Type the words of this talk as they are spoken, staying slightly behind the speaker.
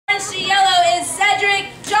orange to yellow is Cedric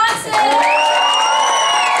Johnson.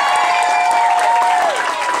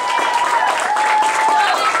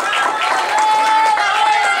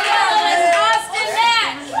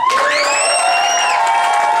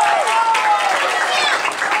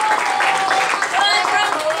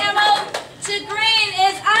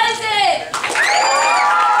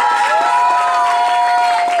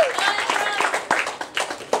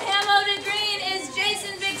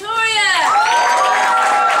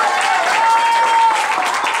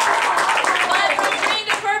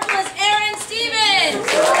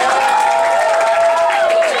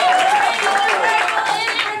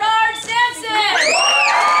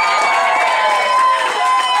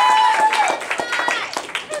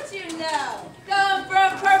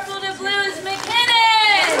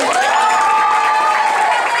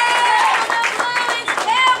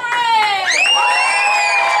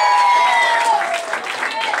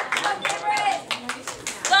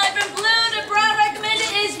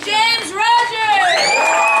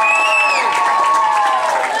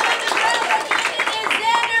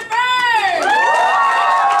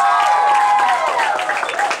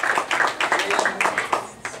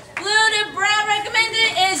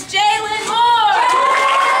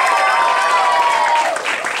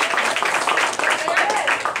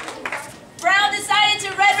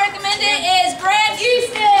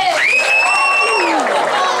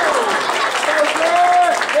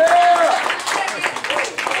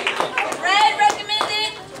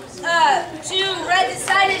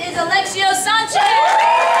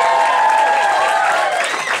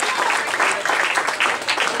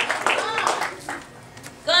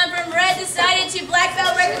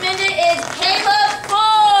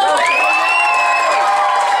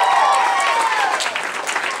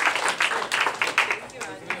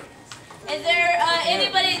 Is there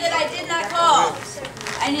anybody that I did not call?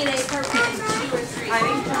 I need a purple 2 or 3. I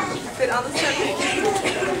need to fit on the circle.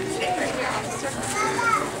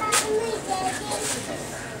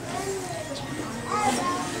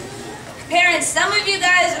 Parents, some of you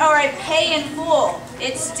guys are a pay in full.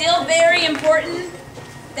 It's still very important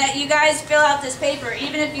that you guys fill out this paper,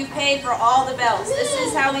 even if you paid for all the bells. This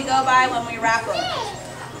is how we go by when we wrap them.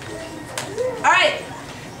 All right.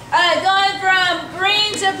 Going from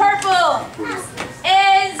green to purple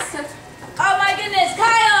is, oh my goodness,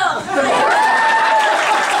 Kyle!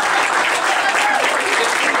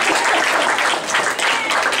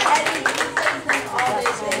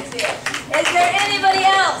 Is there anybody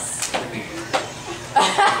else?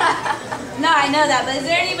 No, I know that, but is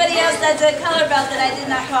there anybody else that's a color belt that I did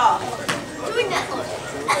not call? Doing that one.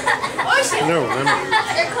 No,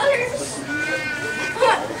 Their colors.